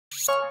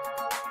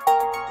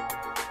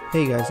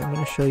Hey guys, I'm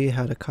going to show you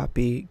how to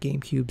copy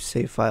GameCube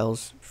save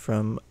files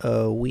from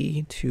a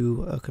Wii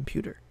to a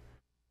computer.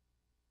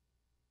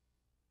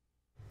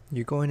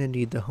 You're going to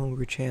need the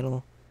homebrew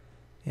channel,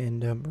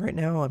 and right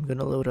now I'm going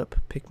to load up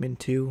Pikmin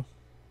 2,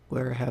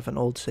 where I have an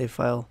old save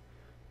file,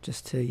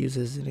 just to use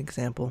as an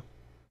example.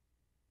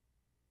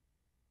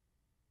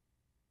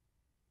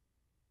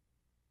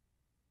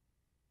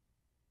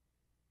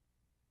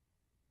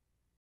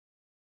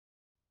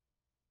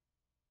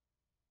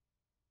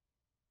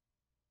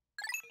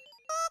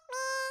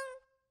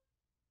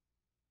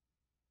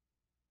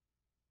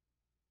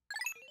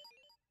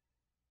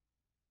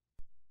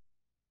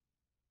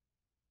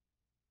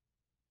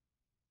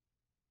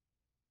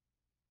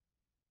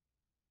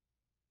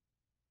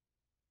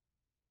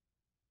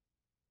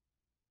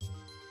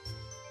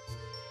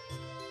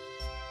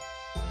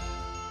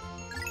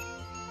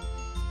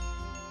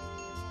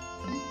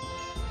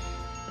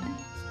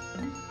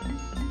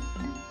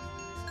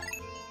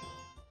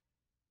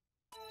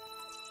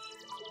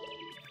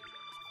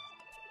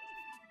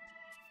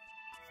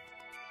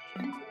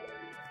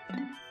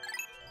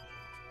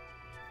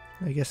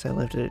 I guess I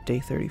left it at day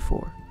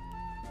 34.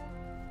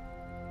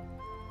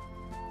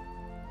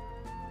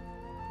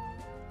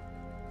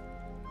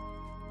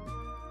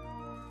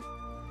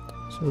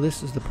 So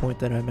this is the point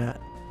that I'm at.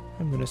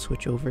 I'm going to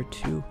switch over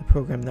to the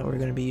program that we're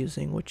going to be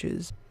using, which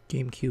is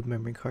GameCube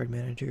Memory Card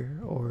Manager,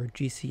 or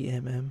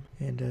GCMM,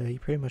 and you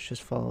pretty much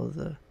just follow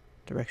the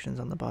directions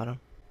on the bottom.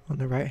 On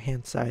the right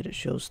hand side it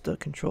shows the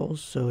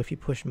controls, so if you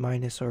push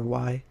minus or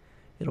Y,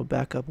 it'll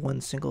back up one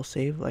single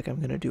save like I'm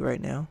going to do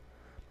right now.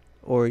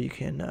 Or you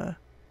can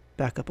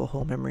back up a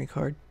whole memory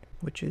card,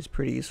 which is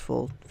pretty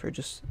useful for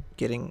just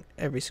getting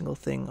every single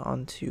thing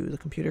onto the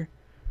computer.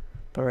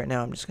 But right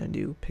now I'm just going to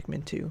do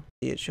Pikmin 2.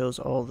 It shows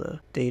all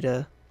the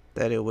data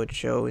that it would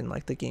show in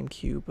like the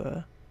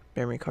GameCube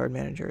memory card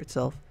manager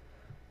itself.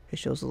 It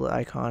shows the little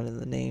icon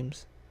and the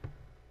names.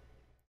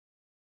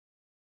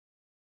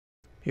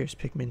 Here's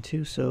Pikmin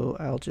 2, so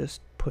I'll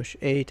just push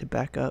A to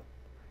back up,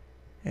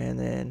 and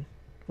then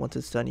once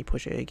it's done you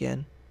push A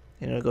again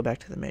and it'll go back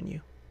to the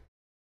menu.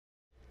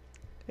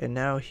 And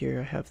now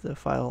here I have the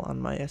file on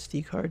my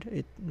SD card.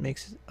 It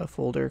makes a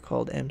folder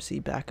called MC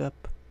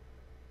Backup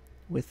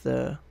with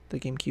the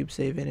GameCube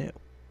save in it,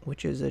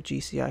 which is a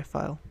GCI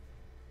file.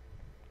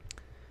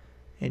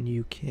 And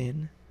you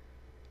can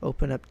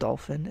open up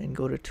Dolphin and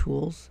go to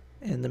Tools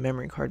and the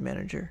Memory Card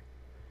Manager.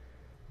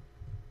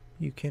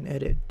 You can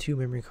edit two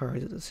memory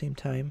cards at the same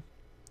time.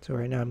 So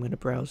right now I'm going to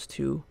browse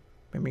to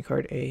memory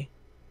card A.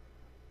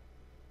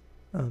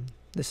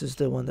 This is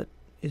the one that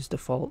is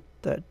default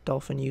that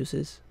Dolphin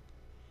uses.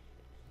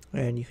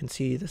 And you can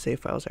see the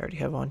save files I already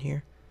have on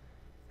here.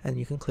 And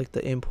you can click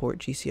the Import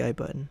GCI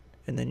button,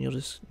 and then you'll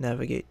just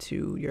navigate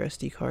to your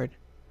SD card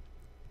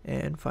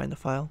and find the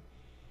file.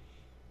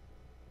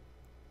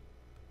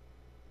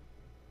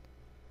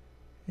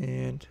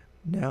 And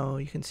now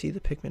you can see the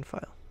Pikmin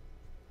file.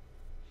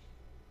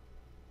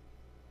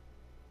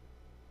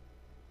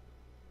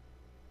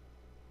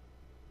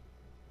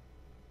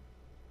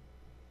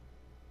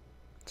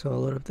 So I'll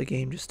load up the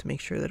game just to make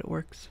sure that it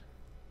works.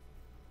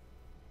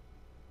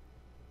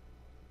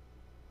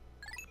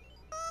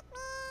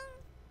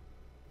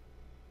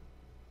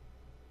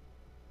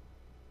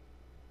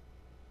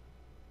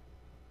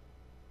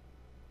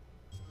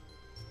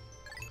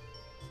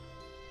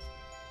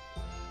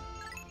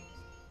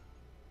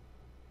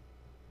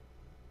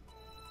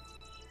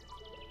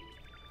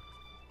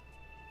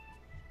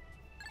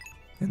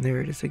 And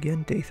there it is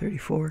again, day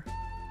 34.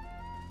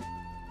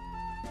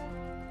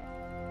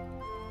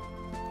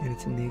 And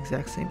it's in the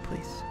exact same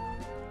place.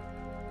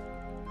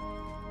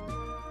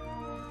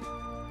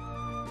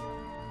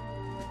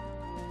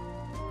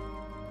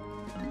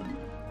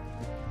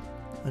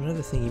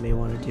 Another thing you may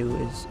want to do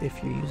is,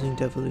 if you're using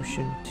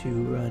Devolution to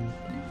run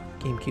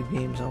GameCube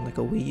games on like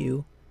a Wii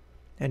U,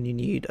 and you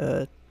need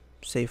a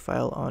save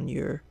file on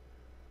your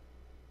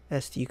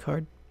SD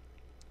card,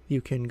 you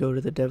can go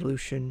to the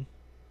Devolution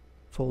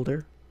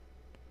folder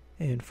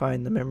and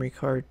find the memory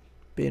card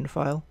bin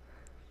file,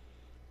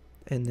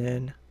 and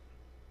then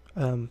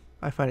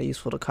I find it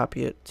useful to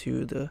copy it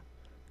to the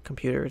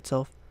computer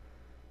itself,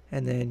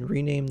 and then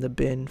rename the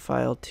bin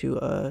file to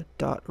a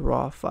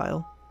 .raw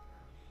file,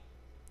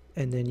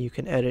 and then you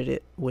can edit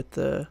it with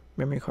the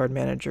memory card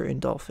manager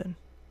in Dolphin.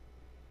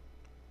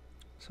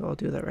 So I'll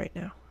do that right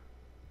now.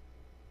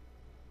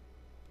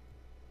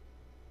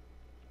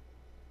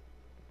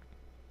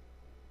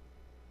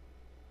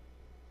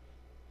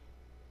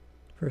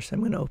 First,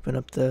 I'm going to open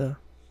up the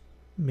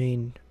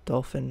main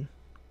Dolphin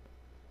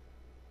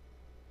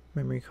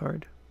memory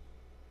card.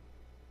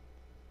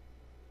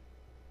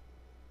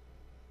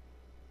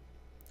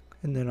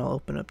 And then I'll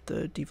open up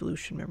the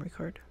Devolution memory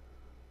card.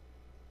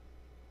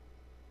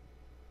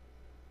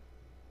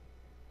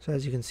 So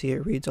as you can see,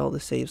 it reads all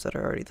the saves that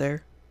are already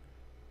there.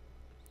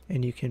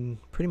 And you can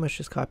pretty much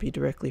just copy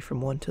directly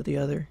from one to the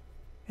other,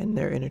 and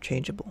they're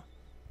interchangeable.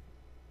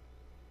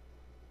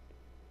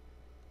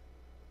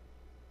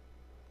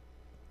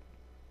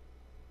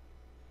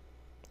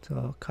 So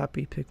I'll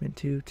copy Pikmin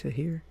 2 to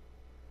here.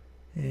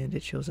 and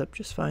it shows up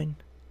just fine.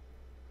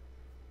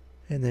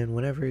 And then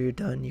whenever you're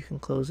done, you can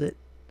close it.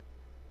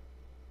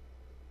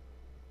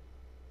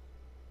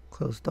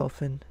 Close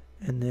Dolphin,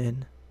 and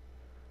then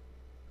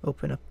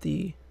open up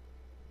the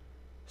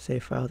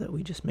save file that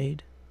we just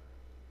made.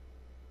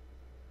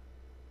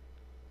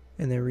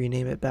 And then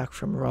rename it back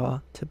from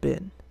raw to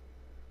bin.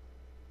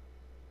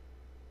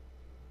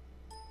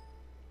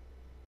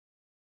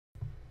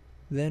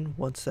 Then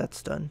once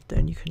that's done,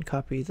 then you can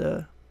copy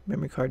the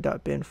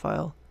memorycard.bin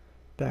file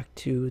back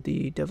to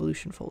the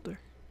Devolution folder.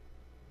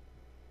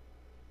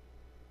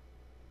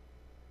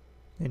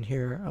 And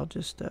here I'll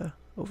just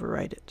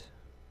overwrite it.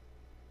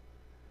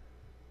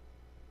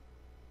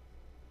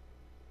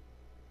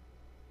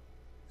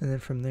 And then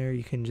from there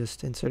you can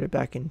just insert it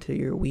back into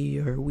your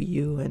Wii or Wii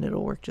U and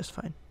it'll work just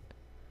fine.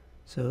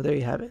 So there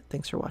you have it.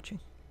 Thanks for watching.